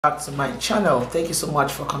Back to my channel. Thank you so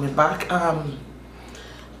much for coming back. I'm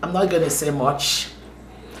not going to say much.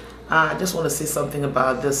 I just want to say something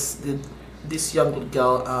about this young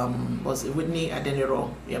girl. Was it Whitney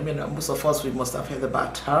Adeniran? I mean, most of us, we must have heard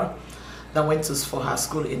about her. That went to for her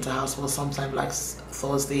school inter-house for sometime like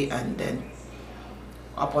Thursday, and then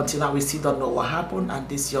up until now we still don't know what happened, and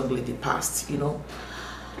this young lady passed.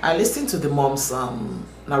 I listened to the mom's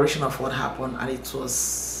narration of what happened, and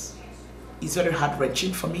it's very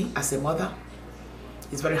heart-wrenching for me as a mother.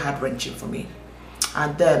 It's very heart-wrenching for me.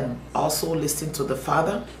 And then also listening to the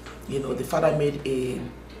father. The father made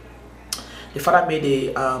an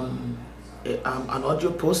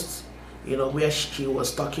audio post, where he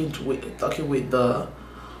was talking with the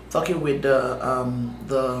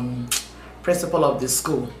principal of the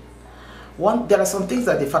school. There are some things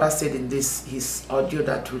that the father said in his audio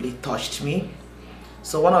that really touched me.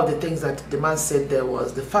 So one of the things that the man said there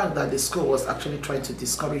was the fact that the school was actually trying to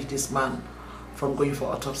discourage this man from going for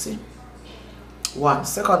autopsy. One.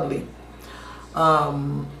 Secondly,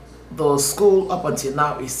 the school up until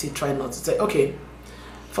now is still trying not to say, okay,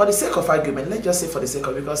 for the sake of argument, let's just say for the sake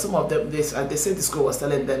of, because some of them, they said the school was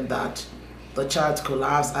telling them that the child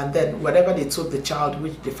collapsed, and then wherever they took the child,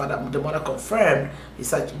 which the mother confirmed,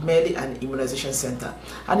 is merely an immunization center.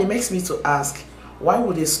 And it makes me to ask, why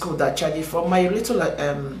would a school that charges, from my little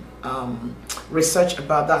research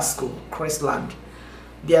about that school, Crestland,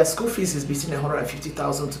 their school fees is between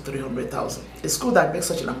 150,000 to 300,000. A school that makes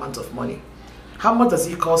such an amount of money, how much does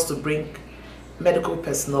it cost to bring medical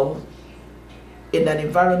personnel in an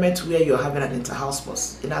environment where you're having an inter-house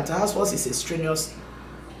sports? An inter-house sports is a strenuous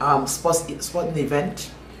sporting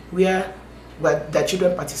event where the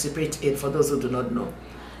children participate in, for those who do not know.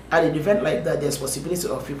 At an event like that, there's possibility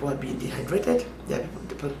of people being dehydrated, there's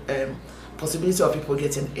possibility of people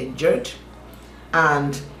getting injured,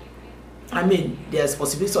 and there's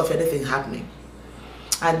possibility of anything happening.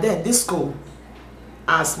 And then this school,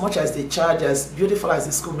 as much as they charge, as beautiful as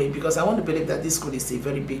the school may be, because I want to believe that this school is a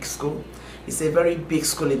very big school. It's a very big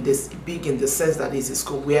school in the sense that it's a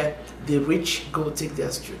school where the rich go take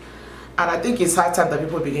their students. And I think it's high time that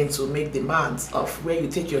people begin to make demands of where you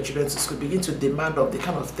take your children to school, begin to demand of the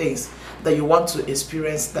kind of things that you want to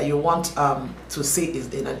experience, that you want to see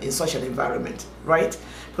in such an environment, right?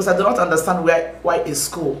 Because I do not understand why a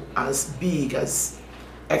school as big, as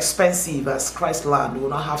expensive as Christland will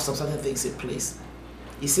not have some certain things in place.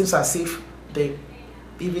 It seems as if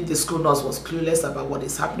even the school nurse was clueless about what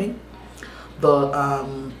is happening.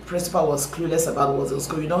 The principal was clueless about what was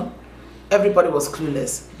going on. Everybody was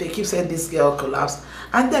clueless. They keep saying this girl collapsed.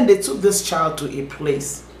 And then they took this child to a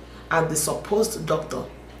place, and the supposed doctor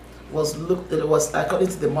was according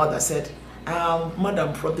to the mother, said,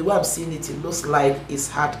 madam, from the way I'm seeing it, it looks like it's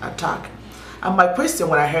heart attack. And my question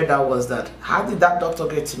when I heard that was that, how did that doctor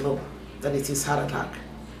get to know that it is heart attack?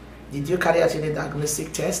 Did you carry out any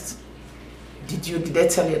diagnostic test? Did they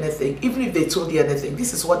tell you anything? Even if they told you anything,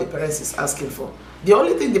 this is what the parents is asking for. The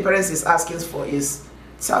only thing the parents is asking for is,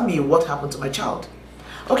 tell me what happened to my child.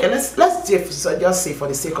 Okay, let's just say for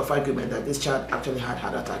the sake of argument that this child actually had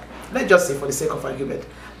heart attack. Let's just say for the sake of argument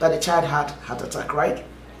that the child had heart attack, right?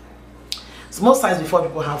 So most times before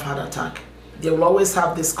people have heart attack, they will always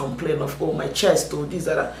have this complaint of, oh, my chest, or this,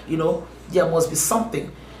 that, there must be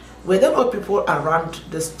something. Were there not people around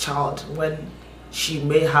this child when she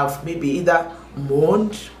may have maybe either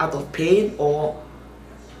moaned out of pain or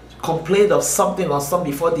complained of something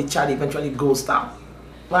before the child eventually goes down?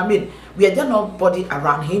 Were there nobody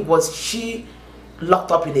around him? Was she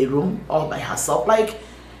locked up in a room all by herself? Like,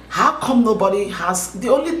 how come nobody has? The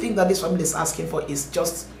only thing that this family is asking for is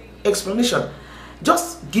just explanation.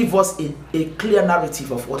 Just give us a clear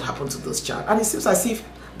narrative of what happened to this child. And it seems as if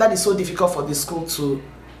that is so difficult for the school to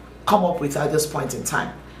come up with at this point in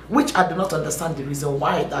time, which I do not understand the reason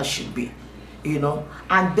why that should be,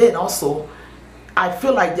 And then also, I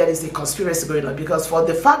feel like there is a conspiracy going on, because for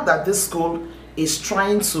the fact that this school is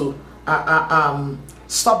trying to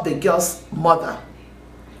stop the girl's mother,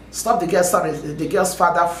 the girl's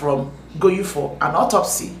father from going for an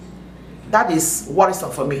autopsy, that is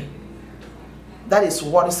worrisome for me. That is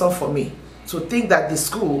worrisome for me, to think that the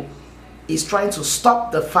school is trying to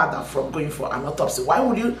stop the father from going for an autopsy. Why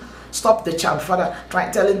would you stop the child father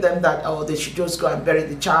telling them that, oh, they should just go and bury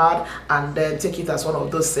the child and then take it as one of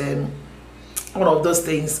those things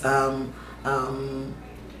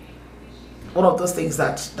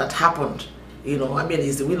that happened,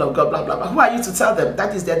 it's the will of God, blah blah blah. Who are you to tell them?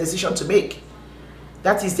 That is their decision to make.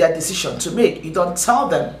 That is their decision to make. You don't tell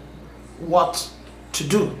them what to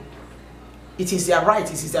do. It is their right,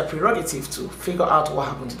 it is their prerogative to figure out what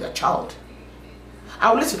happened to their child.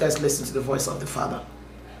 I will let you guys listen to the voice of the father.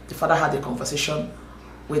 the father had a conversation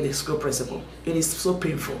with the school principal. It is so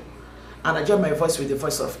painful. And I join my voice with the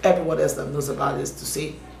voice of everyone else that knows about this to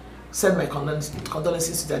say, send my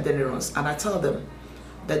condolences to the Adenirans. And I tell them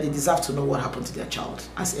that they deserve to know what happened to their child.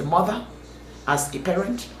 As a mother, as a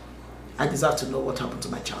parent, I deserve to know what happened to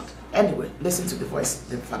my child. Anyway, listen to the voice,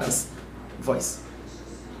 the father's voice.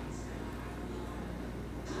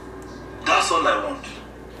 That's all I want.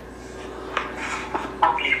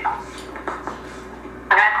 Okay.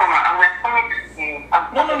 Can I come? I'm coming to see you.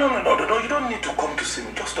 No, you don't need to come to see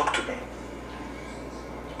me. Just talk to me.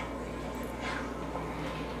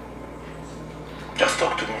 Just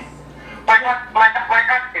talk to me. My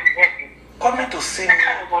heart is heavy. Coming to see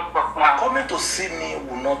me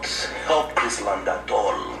will not help Chrisland at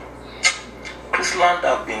all. Chrisland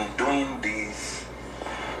have been doing this.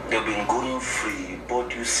 They've been going free.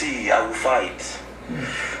 But you see, I will fight.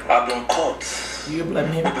 I've been caught. You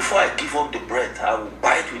blame him? But before I give up the breath, I will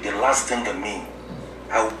bite with the last thing in me.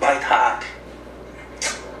 I will bite hard.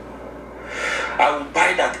 I will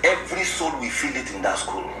bite that every soul will feel it in that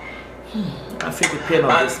school. I feel the pain of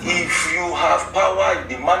and this. And if you have power, if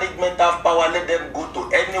the management have power, let them go to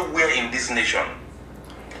anywhere in this nation.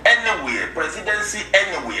 Anywhere. Presidency,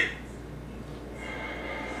 anywhere.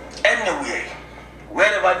 Anywhere.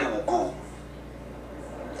 Wherever they will go,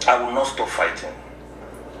 I will not stop fighting.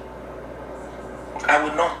 I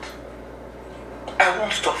will not. I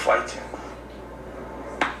won't stop fighting.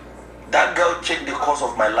 That girl changed the course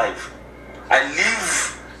of my life. I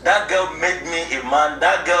live. That girl made me a man.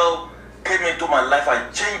 That girl came into my life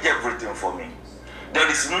and changed everything for me. There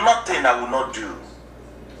is nothing I will not do.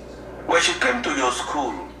 When she came to your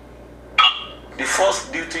school, the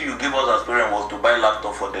first duty you gave us as parents was to buy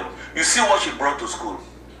laptop for them. You see what she brought to school?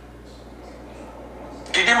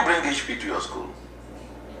 She didn't bring HP to your school.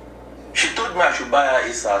 She told me I should buy her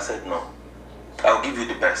Issa. I said no. I'll give you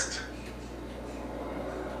the best.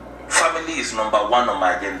 Family is number one on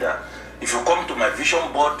my agenda. If you come to my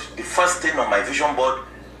vision board, the first thing on my vision board,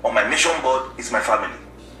 on my mission board, is my family.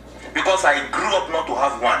 Because I grew up not to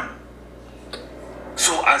have one.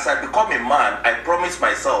 So as I become a man, I promise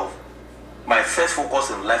myself, my first focus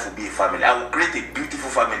in life will be a family. I will create a beautiful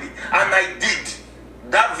family. And I did.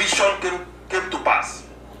 That vision came to pass.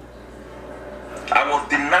 I was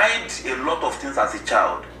denied a lot of things as a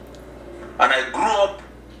child. And I grew up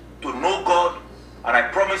to know God. And I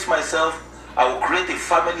promised myself, I will create a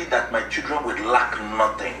family that my children would lack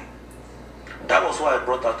nothing. That was why I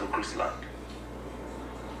brought her to Chrisland.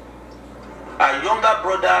 Our younger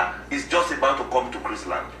brother is just about to come to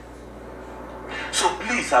Chrisland. So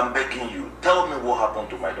please, I'm begging you, tell me what happened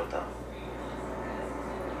to my daughter.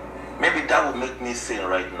 Maybe that will make me sane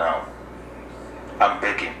right now. I'm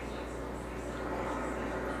begging.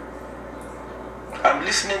 I'm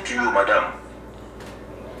listening to you, madam.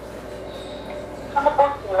 I'm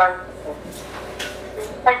about to like you.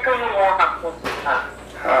 I don't know what happened to her.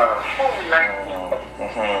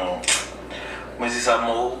 Mrs.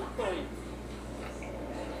 Amo,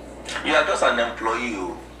 you are just an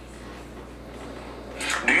employee.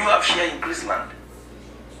 Do you have share in Chrisland?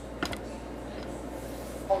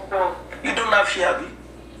 You don't have share, Abby?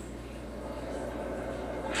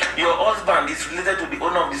 Your husband is related to the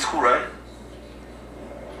owner of the school, right?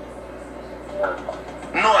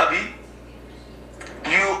 No, Abby.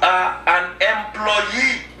 You are an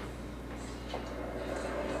employee.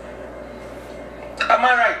 Am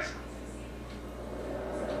I right?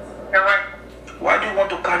 You're right. Why do you want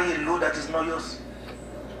to carry a load that is not yours?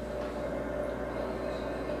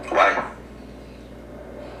 Why?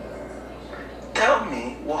 Tell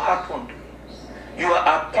me what happened. You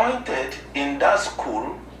are appointed in that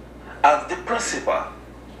school as the principal.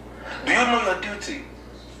 Do you know your duty?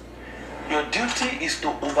 Your duty is to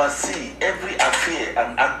oversee every affair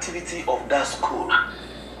and activity of that school.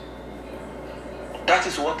 That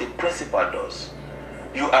is what a principal does.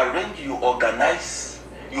 You arrange, you organize,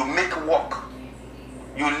 you make work,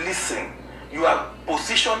 you listen. You are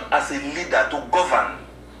positioned as a leader to govern,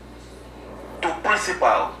 to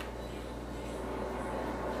principal.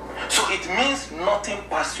 So it means nothing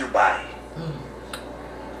pass you by.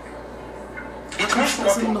 It means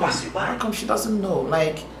nothing pass you by. How come she doesn't know?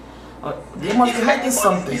 Like, they must be hiding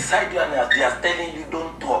something. Beside you and they are telling you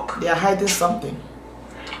don't talk. They are hiding something.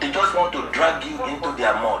 They just want to drag you into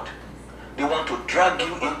their mud. They want to drag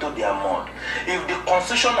you into their mud. If the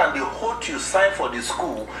constitution and the oath you sign for the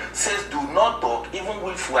school says do not talk, even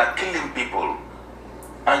if we are killing people,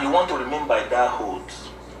 and you want to remain by that oath,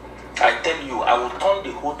 I tell you, I will turn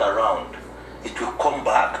the oath around. It will come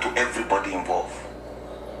back to everybody involved.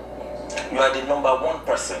 You are the number one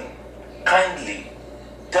person. Kindly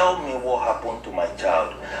tell me what happened to my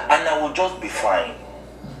child, and I will just be fine.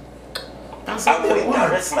 That's what I will they want.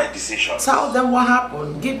 direct my decision. Tell them what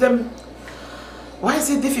happened. Give them. Why is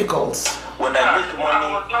it difficult? When I make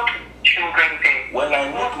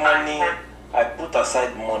money, I put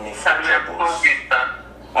aside money for troubles.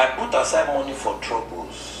 I put aside money for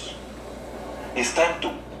troubles. It's time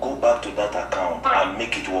to go back to that account and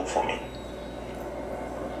make it work for me.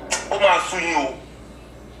 Oma Suyo,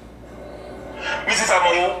 Mrs.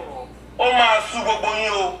 Amoyo, Oma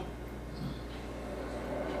Sugoboyo.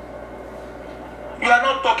 You are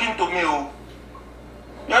not talking to me, oh.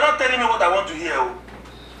 You are not telling me what I want to hear, oh.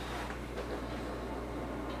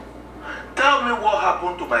 Tell me what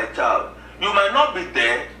happened to my child. You might not be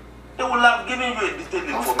there. They will have given you a detailed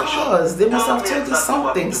information. Of course, they must have told you exactly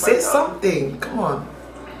something. Say something. Come on.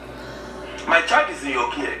 My child is in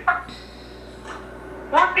your care.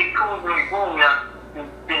 What they told me,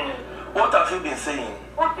 What have you been saying?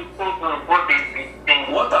 what they told me, what they've been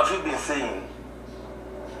saying. What have you been saying?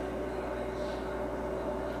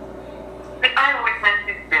 The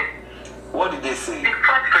eyewitnesses said, What did they say? the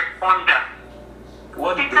first responder,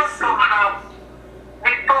 What they did they just say? saw her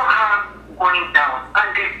going down,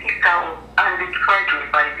 and they picked her up, and they tried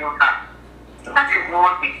reviving her. That is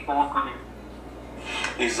what they told me.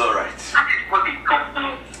 It's alright. That is what they told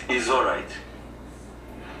me. It's alright.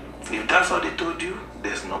 If that's what they told you,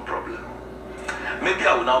 there's no problem. Maybe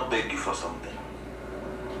I will now beg you for something.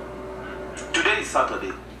 Today is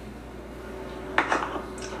Saturday.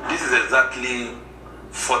 This is exactly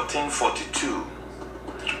 14:42.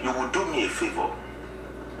 You will do me a favor.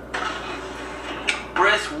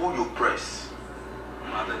 Press who you press.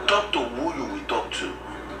 Talk to who you will talk to.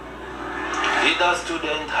 Either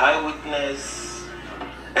student, eyewitness,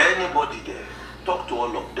 anybody there. Talk to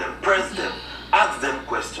all of them. Press them. Ask them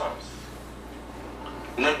questions.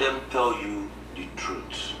 Let them tell you the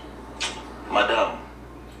truth. Madam,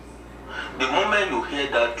 the moment you hear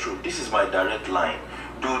that truth, this is my direct line.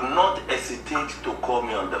 Do not hesitate to call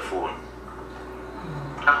me on the phone.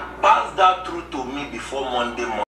 Pass that truth to me before Monday morning.